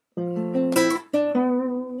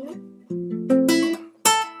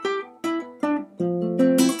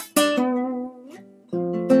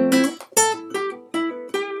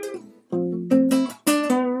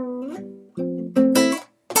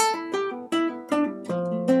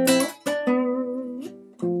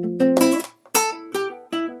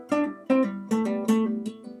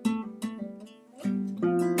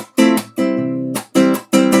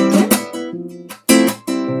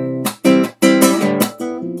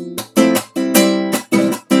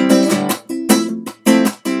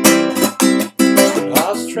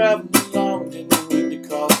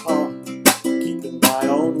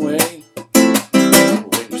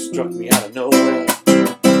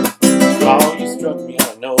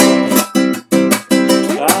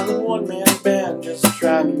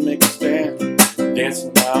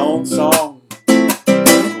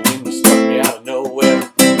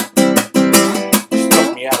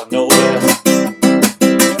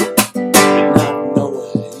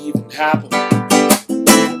happened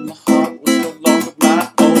when my heart was no longer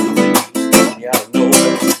my own. You struck me out of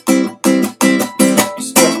nowhere. You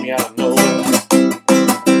struck me out of nowhere.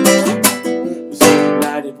 So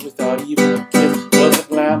united without even a kiss. Was a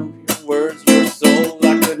glamour, your words were soul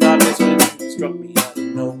I could not miss when you struck me out of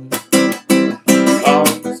nowhere. Oh,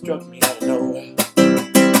 you struck me out of nowhere.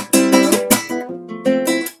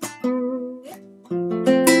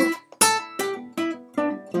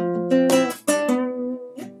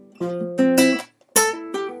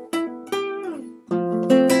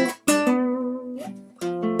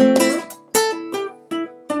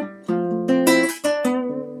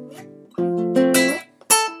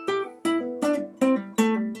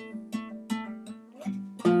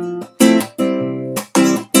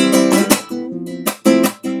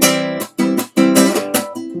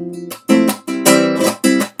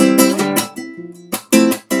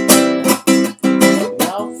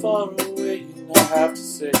 Far away, and I have to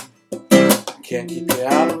say, I can't keep you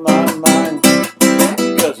out of my mind,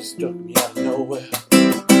 because you struck me out of nowhere.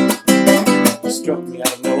 You struck me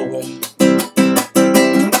out of nowhere.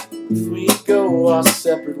 If we go our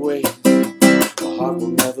separate ways, my heart will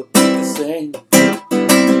never be the same.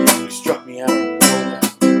 You struck me out of nowhere,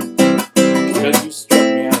 because you struck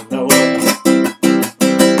me out of nowhere.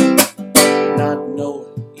 Not know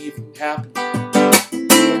it even happened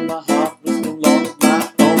when my heart was no longer mine.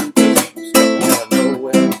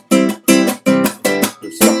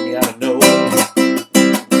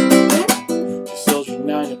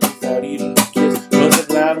 Without even a kiss, was it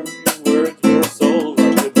louder than your words were soul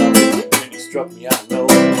I could not miss when you struck me out of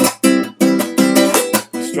nowhere.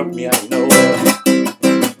 You struck me out of nowhere.